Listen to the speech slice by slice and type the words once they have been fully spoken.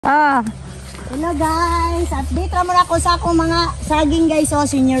Ah. Hello guys, update ra mo ako sa akong mga saging guys. So,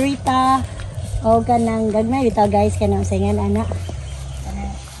 senyorita o kanang gagmay bitaw guys kanang sayangan ana.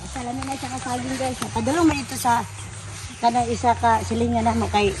 Salamin na siya ka saging guys. Padulong man ito sa kanang isa ka silingan na mo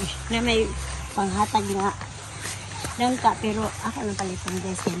kay na may panghatag nga nangka pero ako lang palitan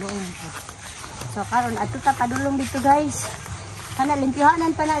guys kay luoy ko. So karon adto ta padulong dito guys. Kana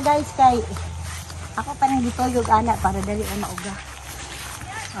limpihanan pa na guys kay ako pa nang gituyog ana para dali ang mauga.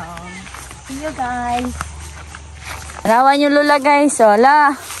 See you guys. Rawan yung lula guys.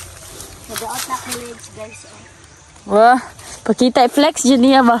 Wala. Nag-out na college guys. Wah. Pakita i-flex dyan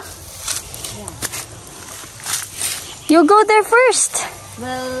niya ba? Yeah. You go there first.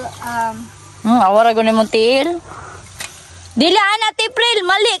 Well, awara ko na mong tiil. Dila anak April.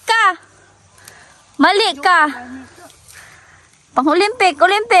 Mali ka. Mali ka. Pang Olympic.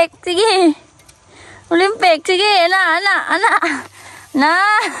 Olympic. Sige. Olympic. Sige. Ana. Na.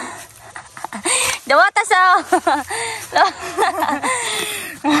 Dawata sa.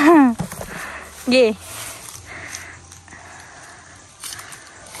 Gi.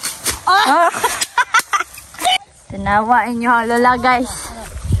 Oh. Tinawa inyo lola guys.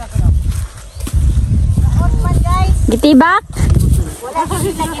 Gitibak? wala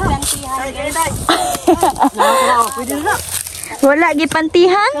kasi lagi plantihan guys. Pwede na. Wala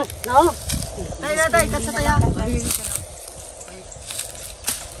gipantihan? No. Tay, katsa tayo.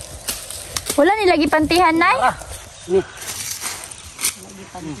 Wala nila gipantihan nay?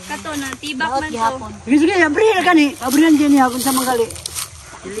 Kato na, tibak man to. Sige, abrihan na gani. Abrihan din niya kung sa manggali.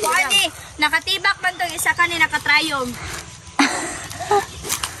 Kuani, nakatibak man to isa ka ni nakatrayom.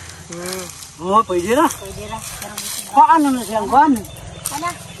 Oh, pwede na. Pwede ra. Paano na siyang kuhan? Ana,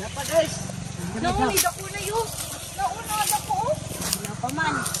 Nauni dako na yo. Nauna dako. wala pa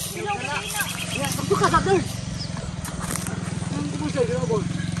man. Silaw ka na. Ito ka, Sander. Ang kumusay, ginabon.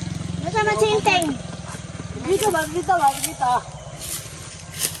 Nasa man si Inteng?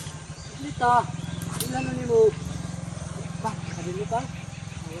 Dito. Ilan na ni mo? Pa, kabili pa?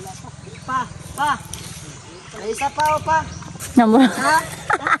 Wala pa. Pa. Ay, isa pa o pa. Namura.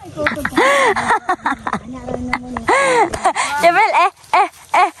 Ana ra na mo ni. Jebel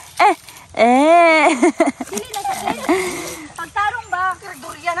Dili na sa pagtarong ba?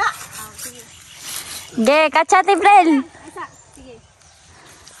 Durian na. Ge, kacha April. Isa, sige.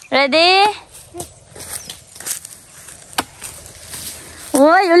 Ready?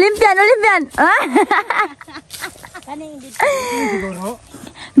 Uy, Olympian. Ah? Kaning dito. Siguro.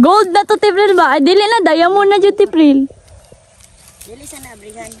 Gold na to April ba? Ay, dili na, diamond na dyan April. Dili sa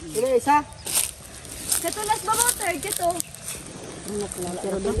nabrihan. Dili, isa. Katulas ba mo third kito? Bumok lang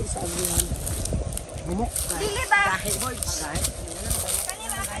pero dili sa abrihan. Bumok. Dili ba? Kahit boy. Kani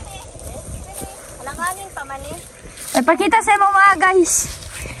ba kani? Alanganin pa man eh. Ay, pakita sa mo mga guys.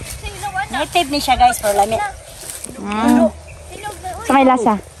 Silawan na. Native ni siya guys pero lami. Silog na Sa may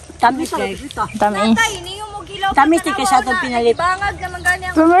lasa. Tamis guys. Tamis. Tay, niyo mo gilaw. Tamis di kasi atong pinalit. Bangag naman gani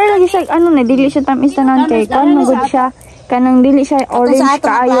ang Pero meron lagi sa, ano na, dili siya tamis tanan kay. Kan, magod siya. Kanang dili siya orange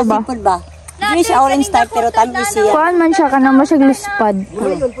kaayo ba? ba? Dili siya orange type pero tamis siya. Kuan man siya, kanang masyag lispad.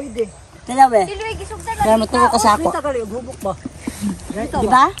 Pwede. Tinawe. Dili gisugdan Kaya matuwa ka sa ako. Kita kali, bubok ba? Di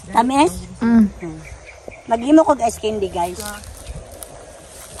ba? Tamis? Mm. Maghimo ko ice candy guys.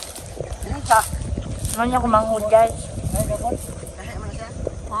 Ano niya kumanghod guys?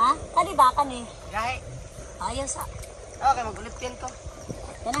 Ha? Kani ba ka ni? Gahe. Ayaw sa. Okay, magulit yan to.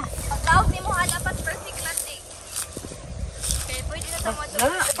 Yan na. Pag-out ni mo dapat perfect landing. Okay, pwede na tama to.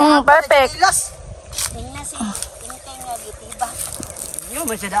 Perfect. Tingnan si Inteng nga gitiba. Yun,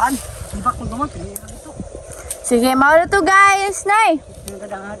 may sadaan. Ibak mo naman, pinira ito. Sige, mauro to guys. Nay.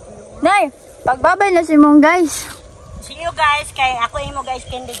 Nay, pagbabay na si mong guys. See you guys kay ako imo guys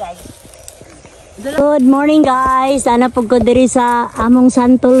candy guys. Good morning guys. Ana pud ko diri sa among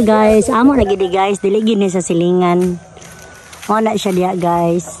santol guys. Amo na gidi guys, dili gini sa silingan. Mo na siya diha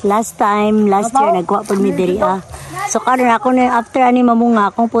guys. Last year nagkuha pud mi diri ah. So karon ako na after ani mamunga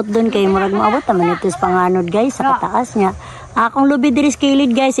akong put doon kay murag moabot man ito sa panganod guys sa kataas niya. Akong lubi diri sa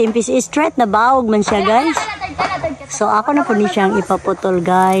kilid guys, impis straight na bawog man siya guys. So ako na pud ni siyang ipaputol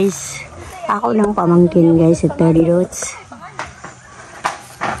guys. Ako lang pamangkin guys sa 30 roads.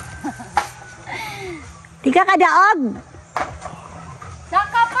 Tika ka daog.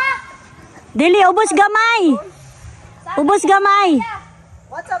 Saka pa. Dili ubos gamay. Ubos gamay.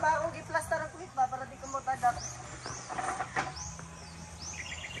 What's up, akong giplaster ang kulit ba para di ko matadak.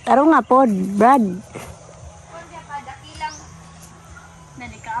 Taro nga pod, Brad.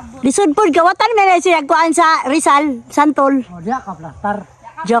 Lisod pod gawatan may siya kuan sa Rizal, Santol. O, diya ka plaster.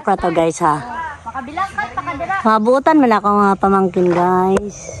 Joke ra to guys ha. Mabutan man ako mga pamangkin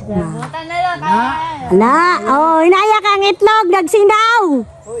guys. Butan na lang. Ala, oh, inaya kang itlog, dagsing daw.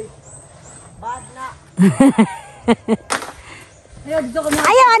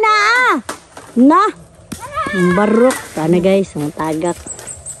 Ayaw na ah. Na. Ang barok. Tana guys, ang tagak.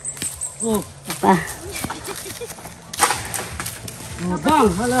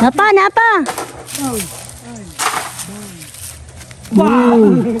 Apa? Napa.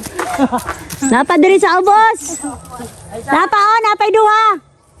 Napa diri sa ubos. Napa oh, napay duha.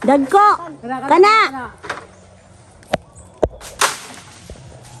 Dagko. Kana.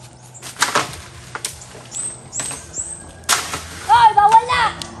 Oy, bawal na!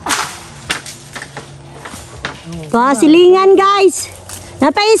 Silingan guys.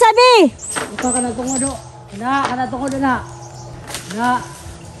 Napay isa be. Ito ka na tungodo. Kana tungodo na.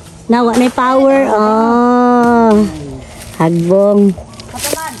 Nawa na power. Oh. Hagbong.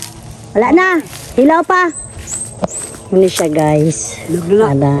 Wala na. Hilaw pa. Ano siya guys?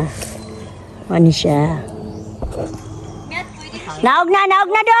 Ada. Ano siya? Naog na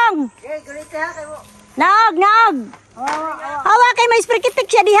dong. Naog. Hawa kay may sprikitik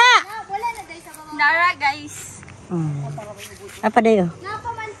siya diha. Nara, guys. Apa dayo?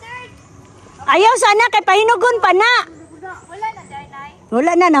 Ayaw sana kay pahinugon pa na. Wala na, Nay.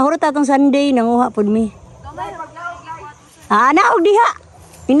 Wala na, nahurot atong Sunday, nanguha po mi. Naog diha.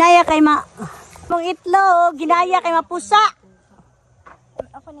 Ginaya kay mong itlog, ginaya kay mapusa.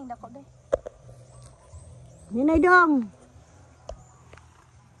 Ako ning dako day. Ninay dong.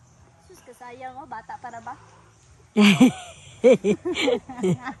 Sus, kasayang mo, bata para ba?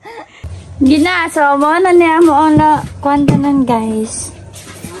 Gina, so mo na niya mo na kwantanan guys.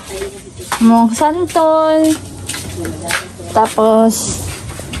 Mong santol. Tapos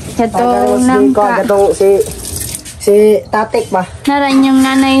ito nang si Tatik ba? naran yung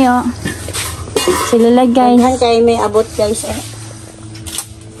nanay oh. Sila guys. Ganhan kay may abot guys.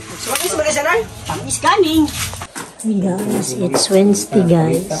 Bakit ba siya nay? Scanning. Guys, it's Wednesday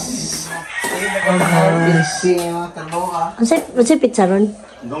guys. Ang sa pizza ron?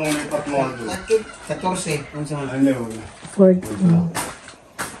 14.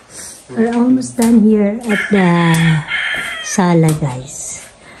 We're almost done here at the sala guys.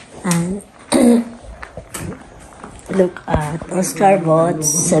 And look at Oscar boats,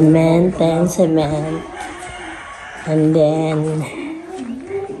 cement. And then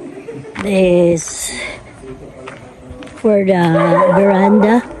this for the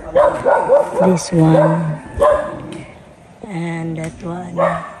veranda. This one. And that one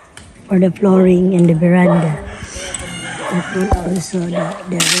for the flooring in the veranda. That one also the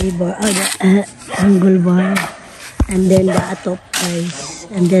labor or the angle bar. And then the atop guys.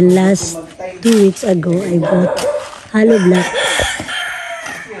 And then last 2 weeks ago I bought hollow block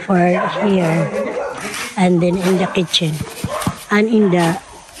for here. And then in the kitchen. And in the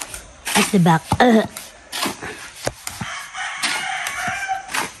at the back.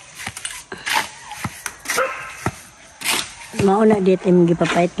 Mauna dito yung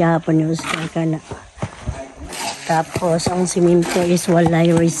gipapait kahapon yung Oscar ka na. Tapos ang simento is walay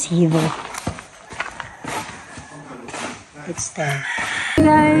receiver. It's there.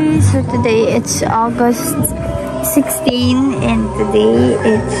 Guys, so today it's August 16 and today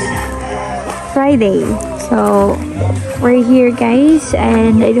it's Friday. So we're here guys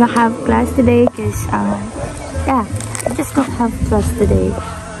and I don't have class today because yeah, I just don't have class today.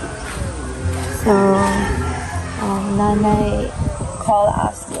 So Nanay called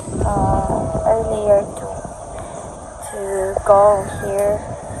us earlier to go here,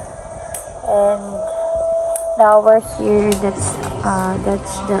 and now we're here. That's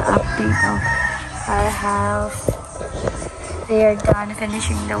the update of our house. They are done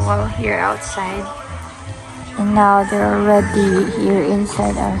finishing the wall here outside, and now they're already here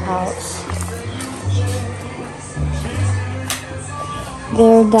inside our house.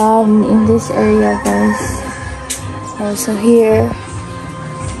 They're done in this area, guys. Also here.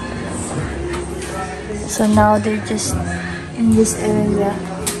 So now they're just in this area.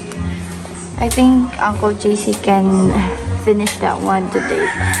 I think Uncle JC can finish that one today.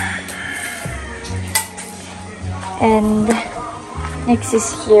 And next is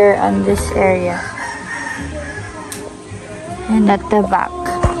here on this area. And at the back.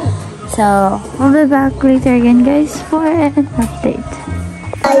 So we'll be back later again guys for an update.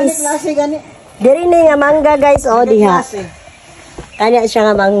 Guys, diri ni nga mangga guys, oh diha. Kanya siya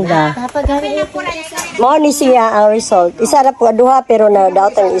nga mangga. Mo ni siya ang result. Isa ra po duha pero na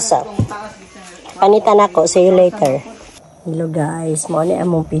daot ang isa. Panitan ako, see you later. Hello guys, mo ni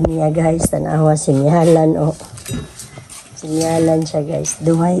among pinya guys, tanawa sinyalan oh. Sinyalan siya guys.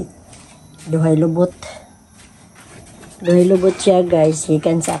 Duhay lubot. Duhay lubot siya guys.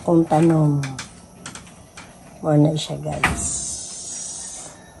 Gikan sa akong tanom. Muna siya guys.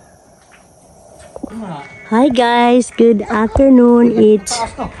 Hi guys. Good afternoon. It's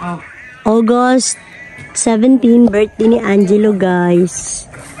August 17, birthday ni Angelo guys.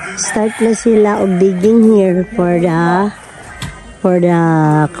 Start na sila of digging here for the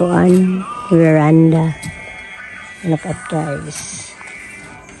veranda. Look at guys.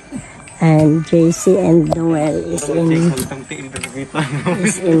 And JC and Noel is in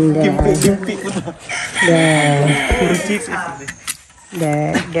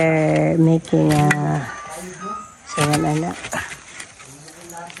they're making a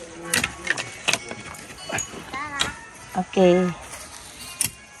okay.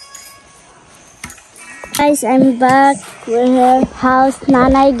 Guys, I'm back with her house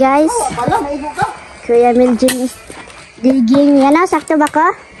nanay guys. Kuya Miljin is digging. Yan na, sakto ba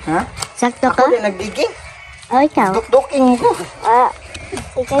ka? Ha? Sakto ka? Ako din nagdiging. Oh, ikaw? Duk-duking ko.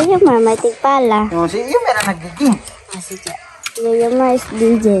 Ikaw yung may tigpala. Si Yumer ang nagdiging. Sige. Yumar is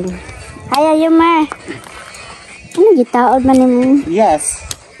digging. Hi, Yumar. Ano, gitaod man mo? Yes.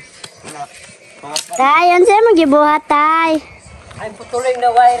 Tay, yan sa'yo magibuhat, tay. Ay, putuling na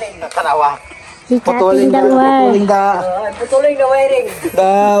wiring. Nakarawa. Hikating the wire. Putuling the wiring.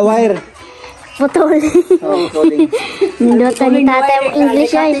 The wire. Putuling. Oh, putuling. Nindutan ni tatay ang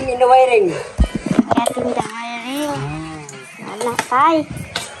English ay. Cutting in the wiring. Hikating the wiring. Anak, tay.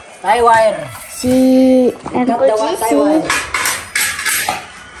 Tie wire. Si Uncle GC.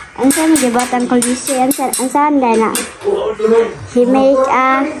 Ang saan magibuhat Uncle GC? Ang saan na? He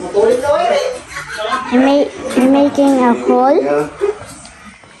making a hole.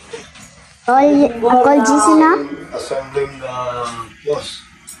 Uncle GC na? Assembling the post.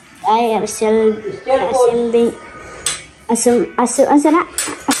 Ay, assembling.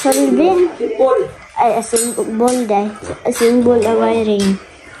 Assemble a wiring.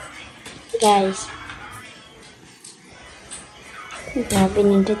 Guys. Grabe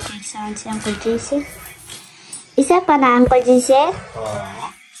nindot yung sound si Uncle JC. Isa pa na Uncle JC?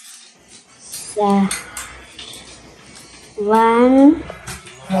 Isa. 1.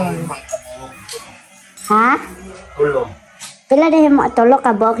 Ha? Kulong. Pila dahil mo tulog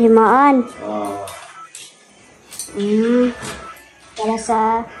ka buhok himoon. Para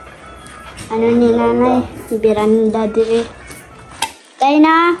sa ano ni nanay, biranda diri. Tayo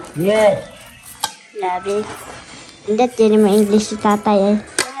na. Yes. Labi. Hindi, yun yung English si tatay eh.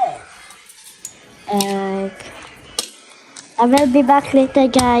 I will be back later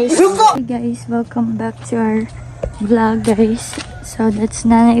guys. Hey guys, welcome back to our vlog guys. So that's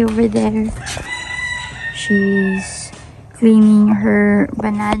Nanay over there. She's cleaning her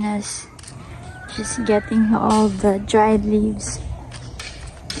bananas. She's getting all the dried leaves.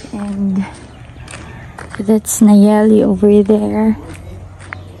 And that's Nayeli over there.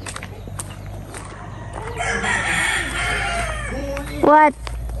 What?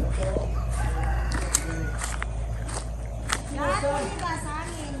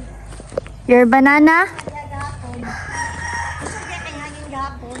 Your banana?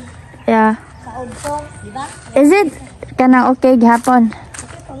 Yeah. Is it kanang okay gihapon?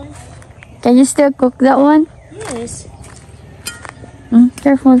 Can you still cook that one? Yes.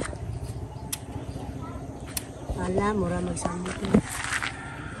 Careful. Wala, mura magsamot.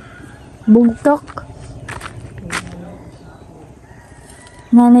 Bugtok.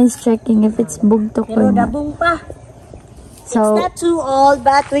 Nanay's checking if it's bugtok Pero or not. dabong pa. So, It's not too old,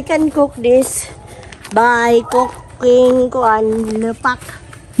 but we can cook this by cooking lepak.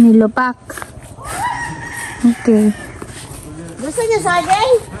 nilupak. Okay. Gusto niyo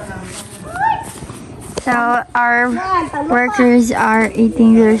saging? So, our workers are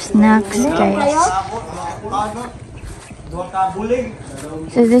eating their snacks, guys.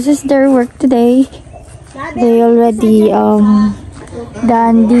 So, this is their work today. They already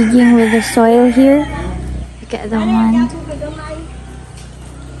done digging with the soil here. Look at the one.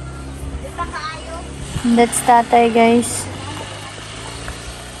 And that's Tatay, guys.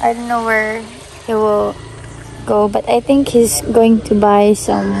 I don't know where he will go, but I think he's going to buy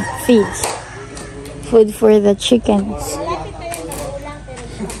some food for the chickens.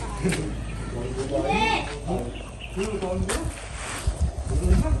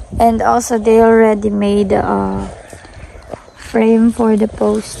 And also they already made a frame for the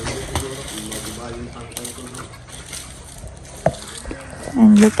post.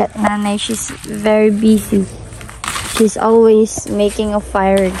 And look at Nanay, she's very busy. She's always making a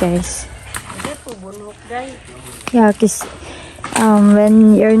fire, guys. Yeah, because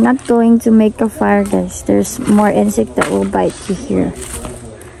when you're not going to make a fire, guys, there's more insect that will bite you here.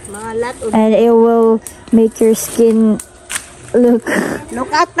 Mga Mulat. and it will make your skin look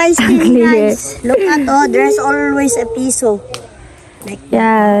Look at my skin, Clear. guys. Look at, oh, there's always a piso. Like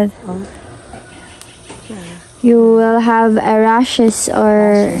yeah. You will have a rashes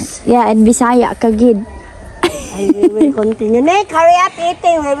or yeah, in Bisaya kagid. and we will continue. Nick, hurry up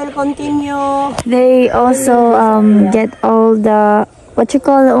eating. We will continue. They also get all the what you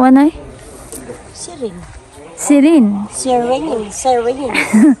call it one eye? Siring. Sirin. Siring.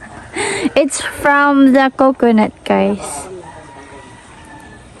 It's from the coconut, guys.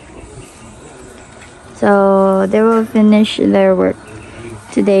 So they will finish their work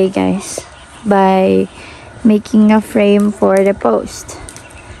today, guys, by making a frame for the post.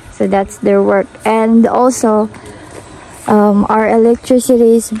 So that's their work. And also our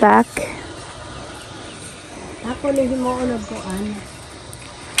electricity is back. Ako na himuon og kuan.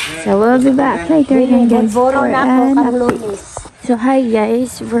 So we'll be back later again, guys. Boro na ako And kang Lunes. so hi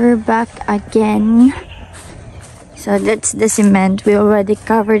guys, we're back again. So that's the cement. We already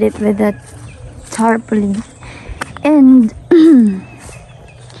covered it with the tarpaulin. And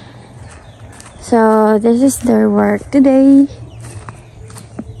so this is their work today.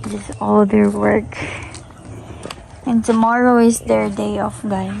 This is all their work. And tomorrow is their day off,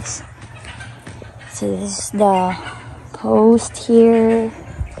 guys. So this is the post here.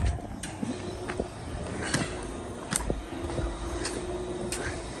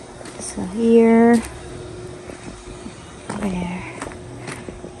 So here, there,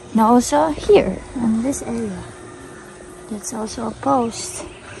 now also here in this area. That's also a post.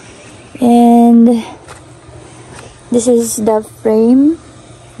 And this is the frame.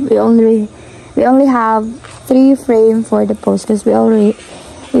 We only have 3 frame for the post because we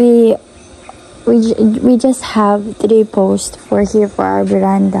just have 3 posts for here for our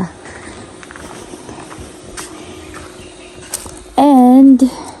veranda. And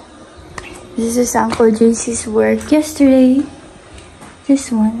this is Uncle JC's work yesterday.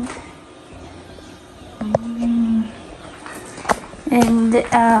 This one. And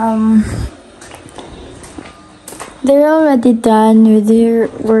they're already done with their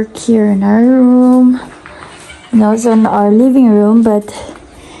work here in our room and also in our living room, but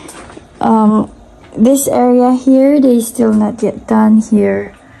this area here, they still not yet done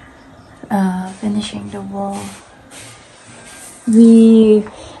here, finishing the wall. We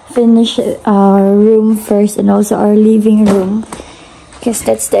finish our room first and also our living room because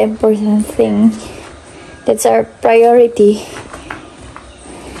that's the important thing. That's our priority.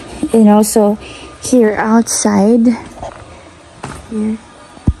 And also here outside, here,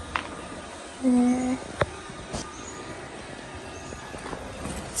 there.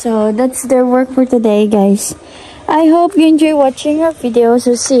 So that's their work for today, guys. I hope you enjoy watching our video.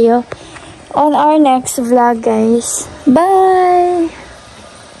 So see you on our next vlog, guys. Bye!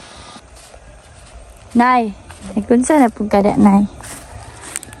 Nay, kung saan na po kada, Nay?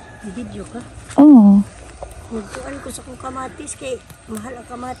 Video ka? Oo. Nagtuan ko sa kong kamatis kay mahal ang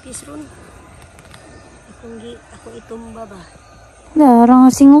kamatis ron. Ako itumba ba? Larang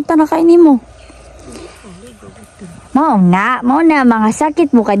singutan na kainin mo. Mao na, mga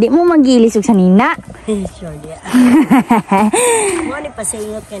sakit mo ka, di mo magilisog sa nina. Sure, dia. Mo ni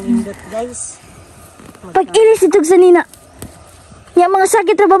pasayot kanindot, guys. Pag ilisog sa nina, yung mga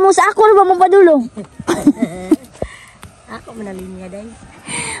sakit ra ba mo sa ako, ra ba mo padulong? Ako manalinya, guys.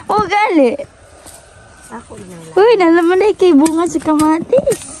 O gali. Ako nang Uy, nalaman na kay bunga sa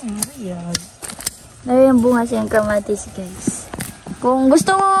kamatis. yan. Dahil yung bunga sa kamatis, guys. Kung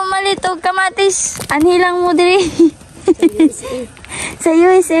gusto mo malito kamatis, anhilang mo diri. Sa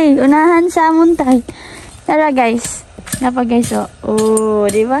USA, unahan sa Muntay. Tara guys. Napa guys, oh. Oh,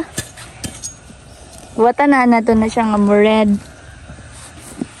 di ba? Wata na to na siyang red.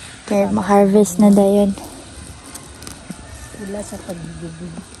 Kaya ma-harvest na dayon. Pula sa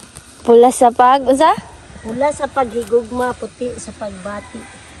paghigugma. Pula sa pag, usa? Pula sa paghigugma, puti sa pagbati.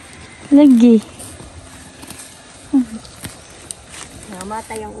 Lagi.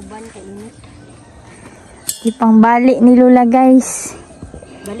 Namatay ang uban kay init. Ipang balik ni Lula, guys.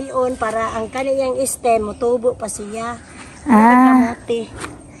 Balion para ang kaniyang stem mutubo pa siya. Ah, Kamote.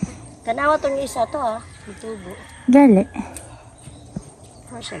 Tanawa tong isa to ha, mutubo. gali.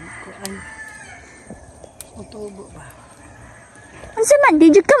 Masag ko an. Mutubo ba? Unsa man,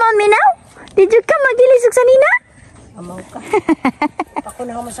 did you come on me now? Did you come magilisog sa nina? Amaw ka. Ako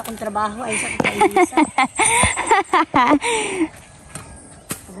na ako sa kong trabaho ay sa kaisa.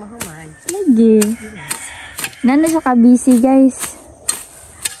 Pagmahuman. Lagi. Nana siya ka-busy, guys.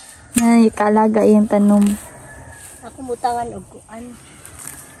 Na ikalaga yung tanom. Ako mutangan og kuan.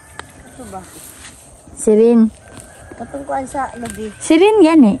 Ito ba? Si Rin. Katong kuan sa lubi. Si Rin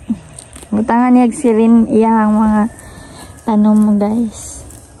yan eh. Butangan niya si Rin iyang mga tanom mo guys.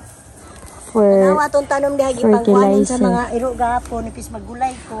 For Nawa itong tanom diha gipangkuhanan sa fertilizer. mga iro gapon ipis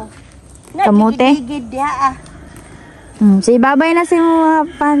magulay ko. Kamote? Gigid diha ah. So ibabay na sa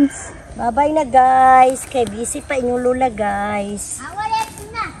mga pants. Bye-bye na guys. Kay busy pa inyong lula guys.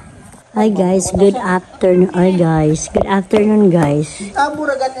 Hi guys, good afternoon. Hi guys, good afternoon guys.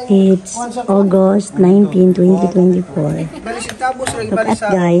 It's August 19, 2024. Look at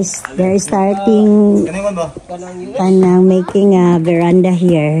guys, they're starting making a veranda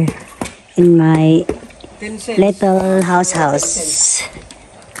here in my little house.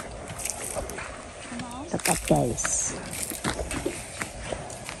 Look at guys.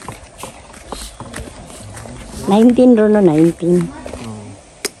 19 Rono 19.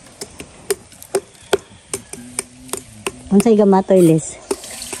 Unsay gamatoy les?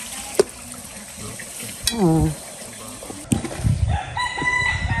 Oh.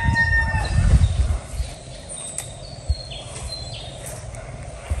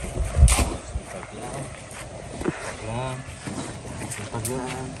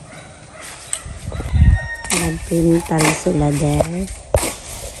 Nagpintal sila there.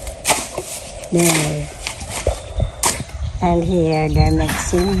 There. And here they're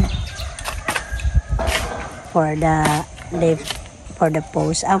mixing for the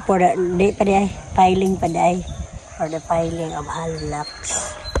post for the piling for the piling of hollow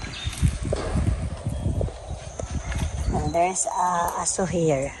blocks. And there's aso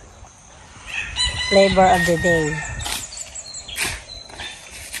here, flavor of the day.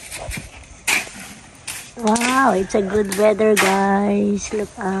 Wow, it's a good weather guys,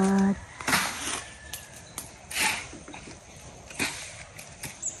 look at.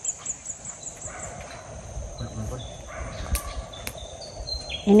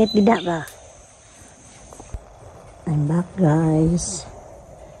 Init bida ba? I'm back guys.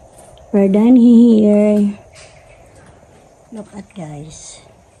 We're done here. Look at guys.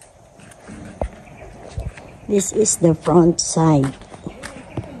 This is the front side.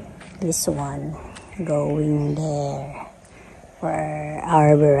 This one going there for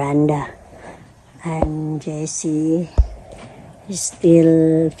our veranda. And Jessie is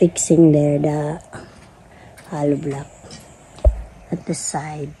still fixing there the hollow block at the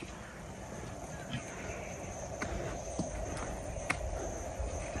side.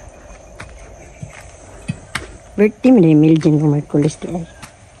 Berti may miljan ng Merkulis di ay.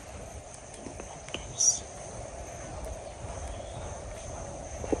 Guys.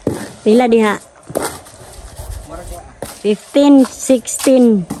 Pila diha? 15,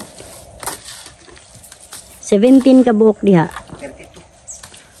 16, 17 ka buok diha.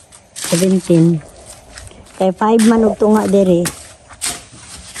 17. Kaya 5 man og tunga dere.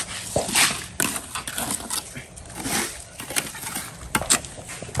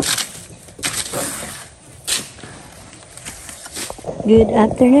 Good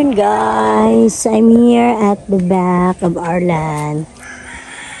afternoon guys. I'm here at the back of our land,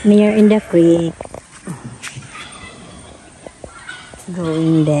 near in the creek.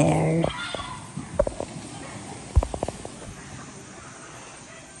 Going there.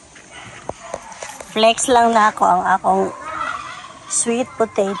 Flex lang na ako ang akong sweet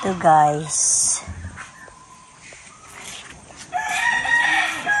potato guys.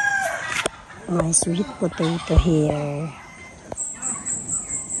 My sweet potato here.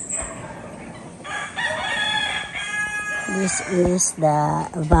 This is the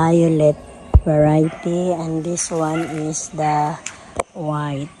violet variety and this one is the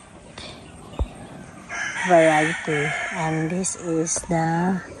white variety and this is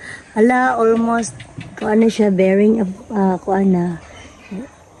the almost kuana siya bearing of kuana.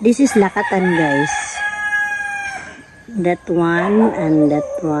 This is lakatan guys. That one and that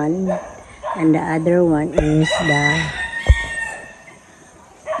one and the other one is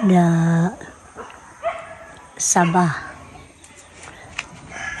the Sabah.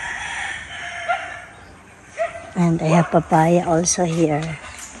 And I have papaya also here.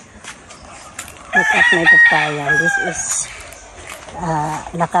 Look at my papaya. This is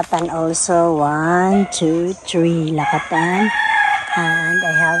lakatan also. 1, 2, 3 lakatan. And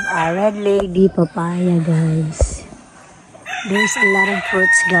I have a red lady papaya guys. There's a lot of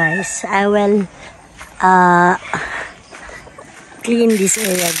fruits guys. I will clean this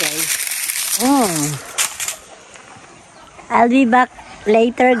area guys. I'll be back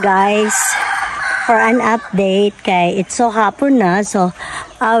later guys for an update kay it's so hapon na, so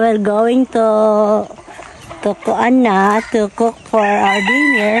I will going to kuan na to cook for our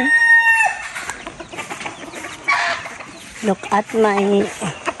dinner. Look at my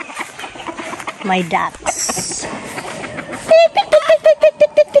ducks.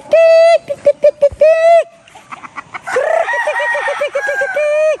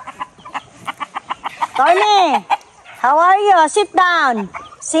 Tormy, how are you? Sit down.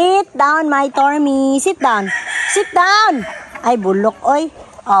 Sit down, my Tormy. Sit down. Sit down. Ay, bulok, oy.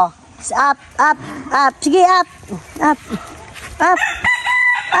 Oh, up, up, up. Sige, up. Up. Up.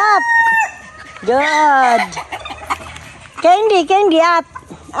 Up. Good. Candy, up.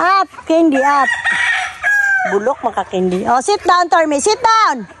 Up, Candy, up. Bulok maka Candy. Oh, sit down, Tormy. Sit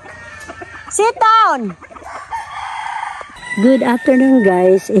down. Sit down. Good afternoon,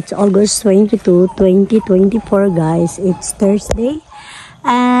 guys. It's August 22, 2024, guys. It's Thursday.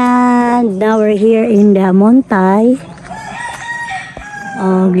 And now we're here in the Montay.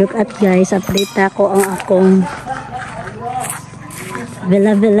 Look at, guys. Update ako ang akong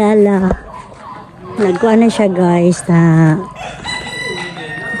Villa. Nagkuha na siya, guys, na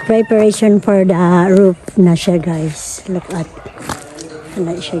preparation for the roof na siya, guys. Look at.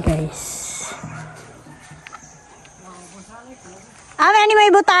 Ano siya, guys. Amen, may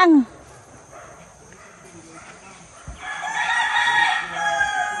butang.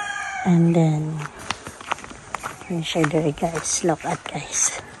 And then, ano siya there, guys. Look at,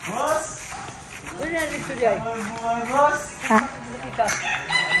 guys. Ha?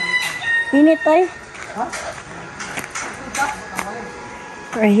 Init, oy.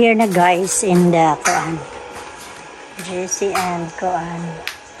 We're here na, guys, in the Kuan. JC and Kuan.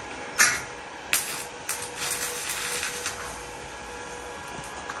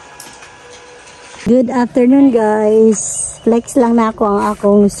 Good afternoon, guys. Flex lang na ako ang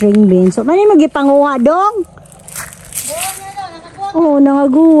akong string bean. So, mali magipanguha dong? Oo,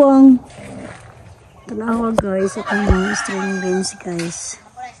 nangaguwang. Tanawa, guys. Itong mga string beans, guys.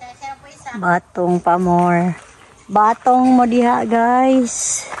 Batong pa more. Batong mo diha,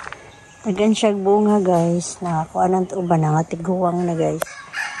 guys. Tagan siya bunga, guys. Nakakuha ng tuba na nga tiguwang na, guys.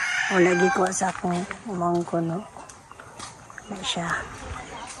 O lagi ko sa akong umangko, no? Na siya.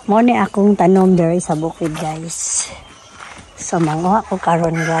 Mone akong tanom there sa bukid, guys. So manguha ko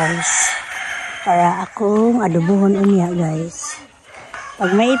karon, guys. Para akong adubuhon unya, guys.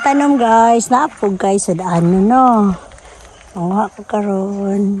 Pag may tanom, guys, naapog guys sa daan, no? Manguha ko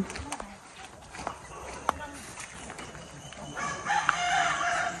karon.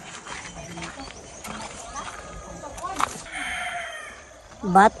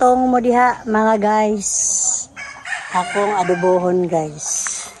 Batong mo diha, mga guys. Akong adubohon, guys.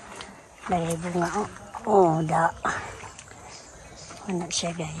 May bunga. Oh, da. Ano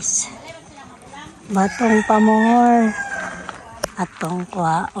siya, guys. Batong pa more. Atong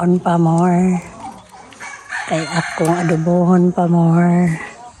kwaon pa more. Kay akong adubohon pa more.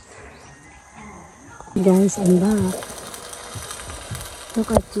 Guys, I'm back.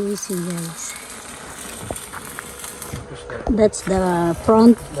 Look at JC, guys. That's the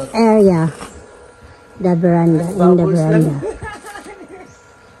front area. The veranda, in the veranda.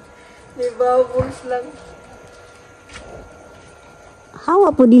 Bubbles lang.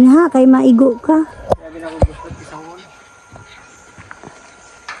 Hawa po din ha, kay maigo ka. Sabi na akong gusto, isahon.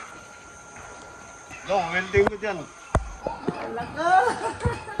 Dong, welding mo dyan.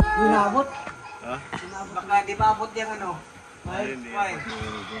 Dinabot. Ha? Baka di maabot yung ano. Wire.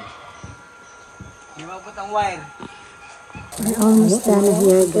 Di maabot ang wire. We're almost done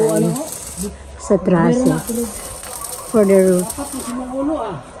here, guys. Sa trase. For the roof.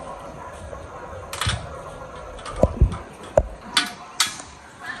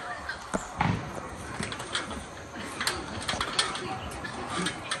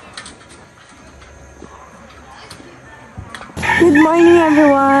 Good morning,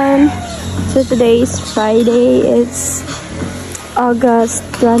 everyone. So today is Friday. It's August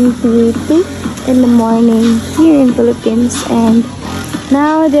 22 in the morning here in Philippines, and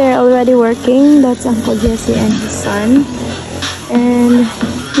now they're already working. That's Uncle Jesse and his son. And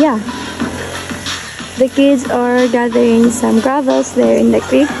yeah, the kids are gathering some gravels there in the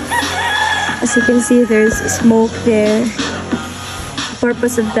creek. As you can see, there's smoke there. The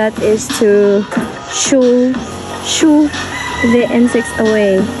purpose of that is to shoo the insects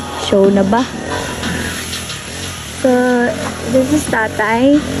away. Show na ba? So this is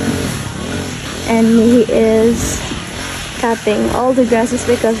Tatay, and he is cutting all the grasses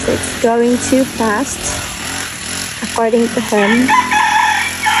because it's growing too fast, according to him.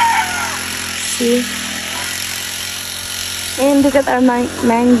 See? And look at our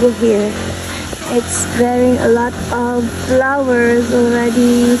mango here. It's bearing a lot of flowers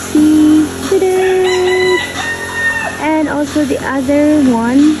already. See? Ta-da! And also the other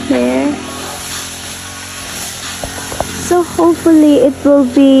one there. So hopefully it will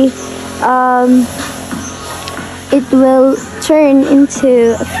be it will turn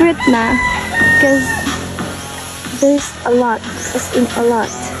into a fruit na, because there's a lot, as in a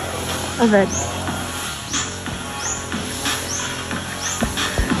lot of it.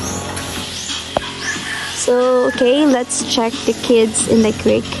 So, okay, let's check the kids in the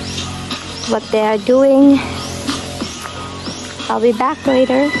creek, what they are doing. I'll be back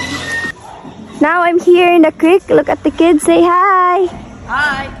later. Now I'm here in the creek. Look at the kids. Say hi.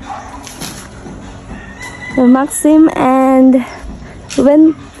 Hi. So Maxim and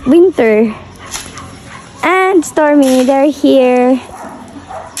Winter and Stormy, they're here,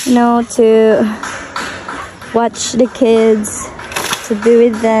 you know, to watch the kids, to be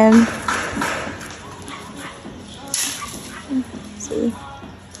with them. See,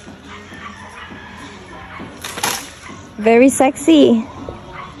 very sexy.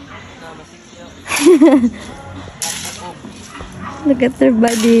 Look at their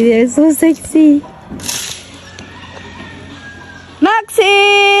body, they're so sexy.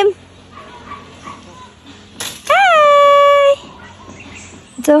 Maxim! Hi!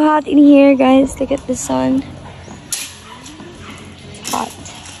 It's so hot in here, guys. Look at the sun. It's hot.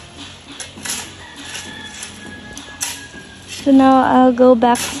 So now I'll go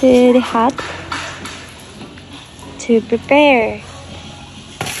back to the hut to prepare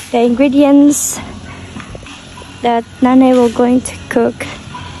the ingredients that Nanay will going to cook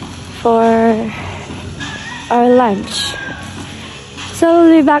for our lunch. So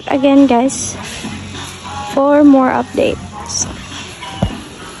we'll be back again, guys, for more updates.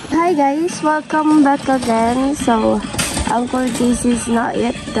 Hi guys, welcome back again. So Uncle JC is not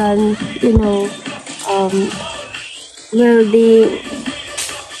yet done, you know, welding,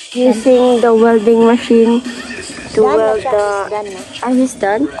 using the welding machine to weld the... Oh, he's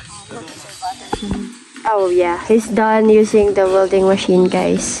done? Oh yeah, he's done using the welding machine,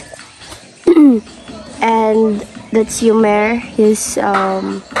 guys. And that's Yumer. He's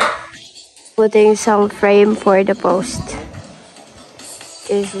putting some frame for the post.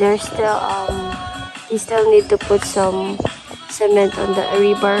 Because there's still he still need to put some cement on the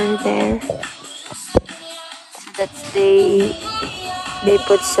rebar there. So that's they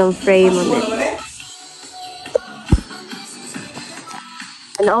put some frame on it.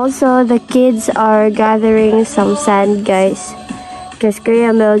 And also the kids are gathering some sand, guys. Because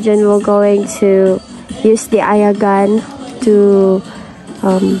Kuya Meljan will going to use the ayagan to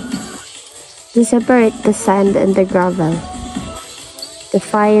separate the sand and the gravel, the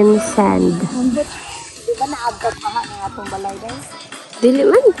fine sand. Dili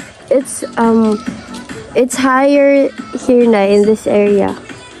man. It's higher here na in this area.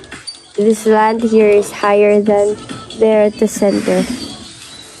 This land here is higher than there at the center.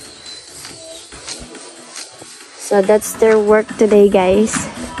 So that's their work today, guys.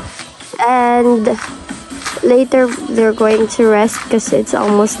 And later they're going to rest because it's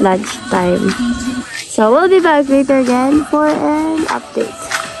almost lunchtime. So we'll be back later again for an update.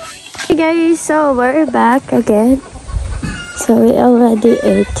 Hey guys, so we're back again. So we already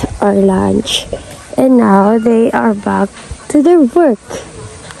ate our lunch and now they are back to their work.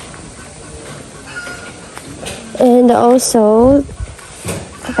 And also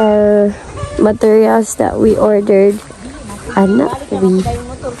our materials that we ordered,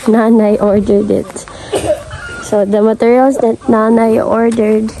 Nanay ordered it. So the materials that Nanay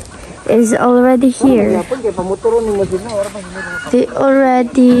ordered is already here. They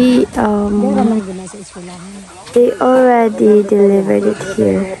already delivered it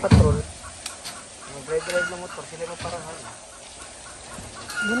here.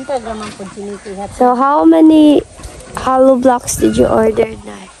 So how many hollow blocks did you order,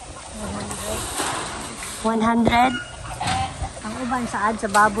 Nay? 100? Ang uban saad sa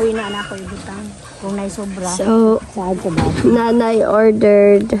baboy na anak ko ibutang. Kung nay sobra. So, Saad sa baboy. Nanay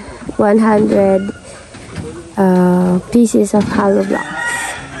ordered 100 pieces of hollow blocks.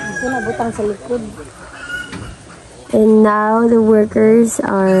 Ito na butang sa likod. And now the workers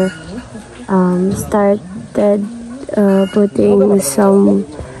are started putting some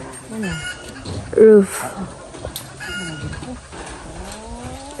roof.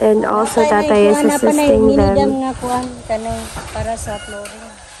 And also Tatay is assisting them. Para sa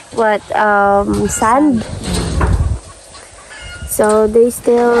flooring. What? Sand? So they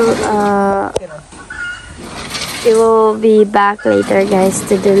still they will be back later, guys,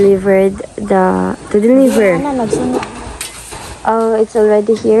 to deliver. Oh, it's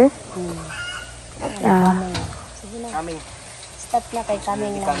already here? Yeah. Stop na kay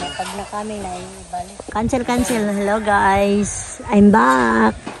kaming na. Pag na kaming na, ibalik. Cancel. Hello guys. I'm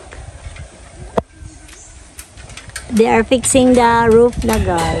back. They are fixing the roof na,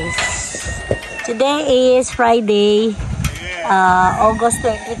 guys. Today is Friday, August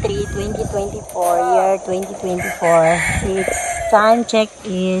 23, 2024, year 2024. Its time check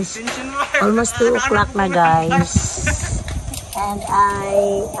is almost 2 o'clock na, guys. And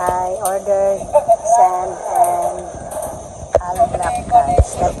I ordered sand and hollow block,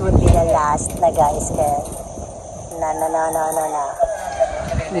 guys. That would be the last na, guys. Kaya na.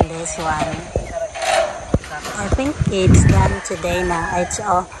 This one. I think it's done today na. It's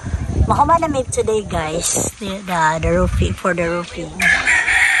all makumalamig today, guys. The roofing for the roofing.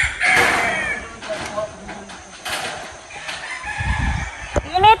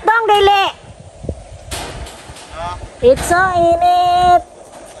 Init dong, Dili. It's so init.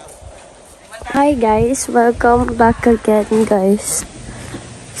 Hi guys, welcome back again guys.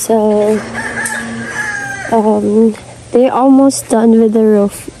 So they're almost done with the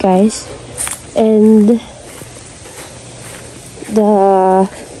roof guys, and the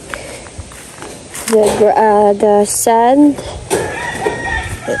sand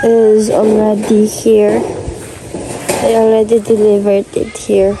is already here. They already delivered it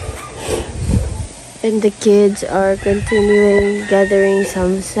here, and the kids are continuing gathering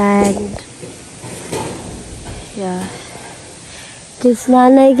some sand. Yeah, this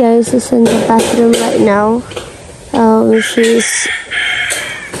nanay guys is in the bathroom right now. She's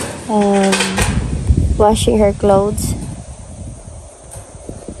washing her clothes,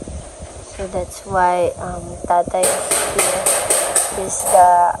 so that's why Tatay here is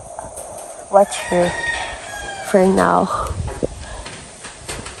the watcher for now.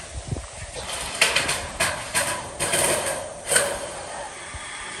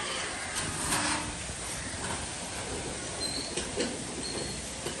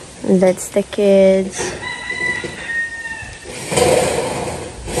 That's the kids.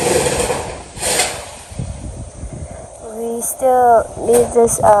 We still need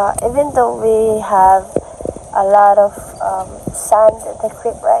this, even though we have a lot of sand at the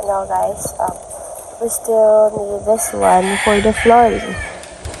creek right now, guys. We still need this one for the flooring.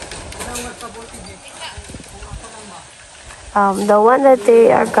 The one that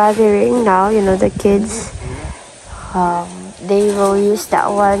they are gathering now, you know, the kids. They will use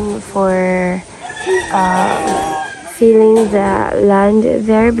that one for filling the land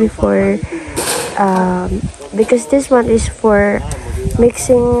there before, because this one is for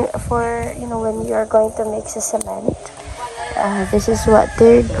mixing, for, you know, when you are going to mix a cement. This is what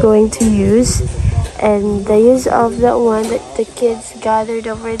they're going to use, and the use of that one that the kids gathered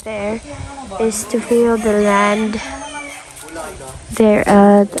over there is to fill the land there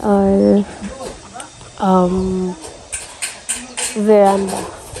at our veranda.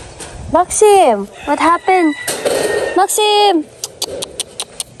 Maxim, what happened? Maxim!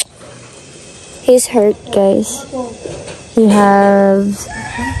 He's hurt, guys. He has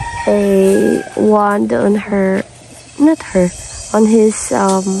a wand on her, not her, on his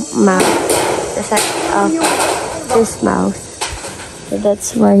mouth, the side of his mouth. So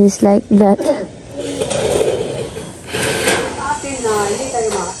that's why he's like that.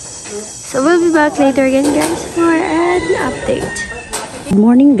 So we'll be back later again, guys, for an update. Good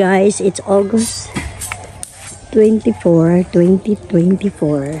morning, guys. It's August 24,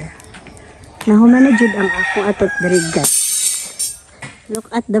 2024. Nahuman na jud ang akong atot diri, guys.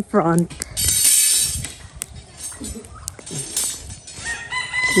 Look at the front.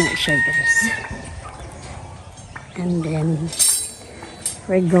 Not sure, guys. And then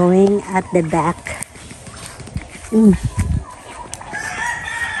we're going at the back.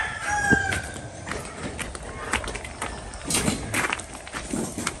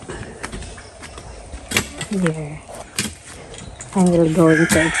 Here, I will going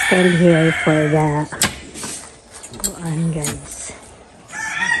to extend here for the one, guys.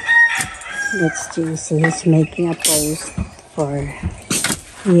 Let's just see, he's making a post for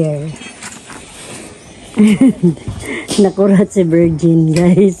here. Nakurat si Virgin,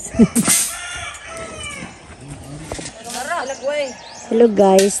 guys. Hello,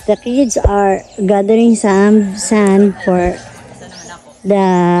 guys. The kids are gathering some sand for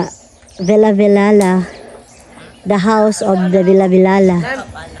the Villa Vilala. The house of the Villa Vilala.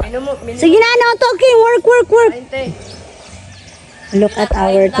 Sige na, no talking. Work. Look at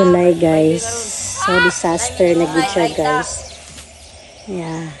our tulay, guys. So disaster na gid siya, guys.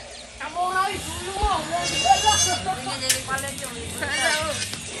 Yeah.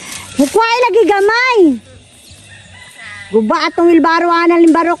 Huwag lagi gamay. Guba atong wilbaro ana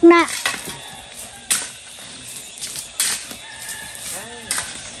limbarok na.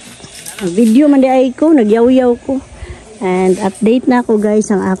 Video man di ay ko, nagyaw-yaw ko. And update na ako, guys,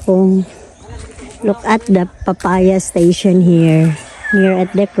 ang akong look at the papaya station here near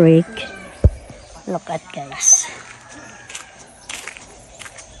at the creek. Look at, guys.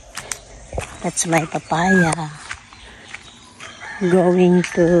 That's my papaya. Going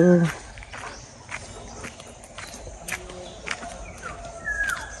to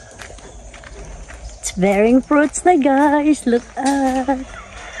bearing fruits na guys. Look at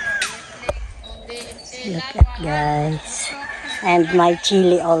guys. And my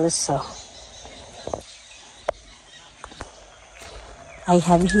chili also. I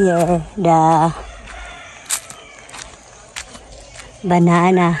have here the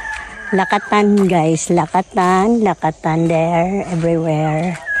banana. Lakatan guys. Lakatan there.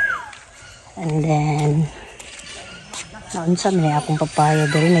 Everywhere. And then naon sa may akong papaya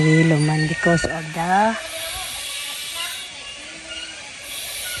diri nagiluman because of the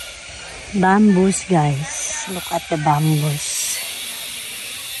bamboos guys. Look at the bamboos.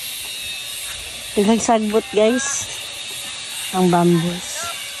 Tingnan sagbot guys ang bamboos.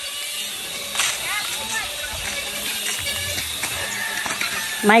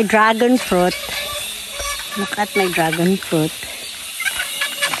 My dragon fruit. Look at my dragon fruit.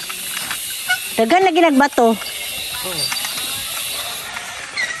 Dagan lagi nagbato.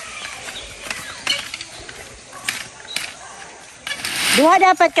 Duha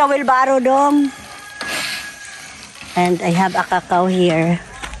dapat ka wheelbarrow dong. And I have a cacao here.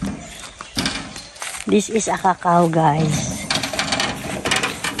 This is a cacao guys.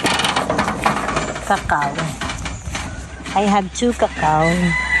 Cacao. I have 2 cacao.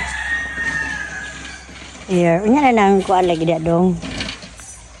 Here. Unya na nang kuan lagi dia dong.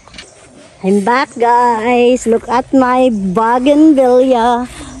 I'm back guys. Look at my bougainvillea.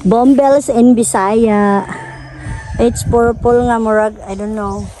 Bombels in Bisaya. It's purple nga murag, I don't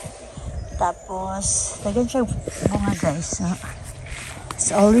know. Tapos, lagyan siya bunga guys. It's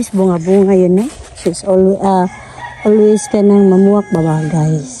always bunga-bunga yun eh. She's always kanang mamuwak baba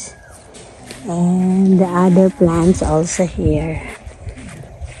guys. And the other plants also here.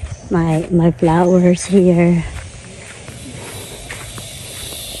 My flowers here.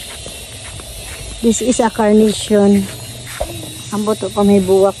 This is a carnation. Ang buto pa may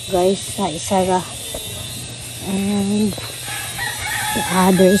buwak guys sa isara. And the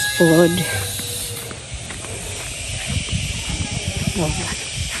other is food.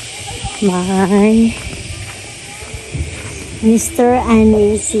 My Mr. and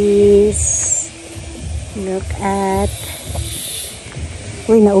Mrs. Look at.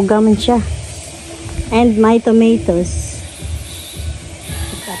 Uy, naugaman siya. And my tomatoes.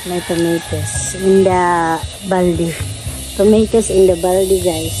 Look at my tomatoes in the baldi. Tomatoes in the baldi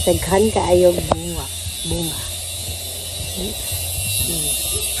guys. Daghan kaayog bunga.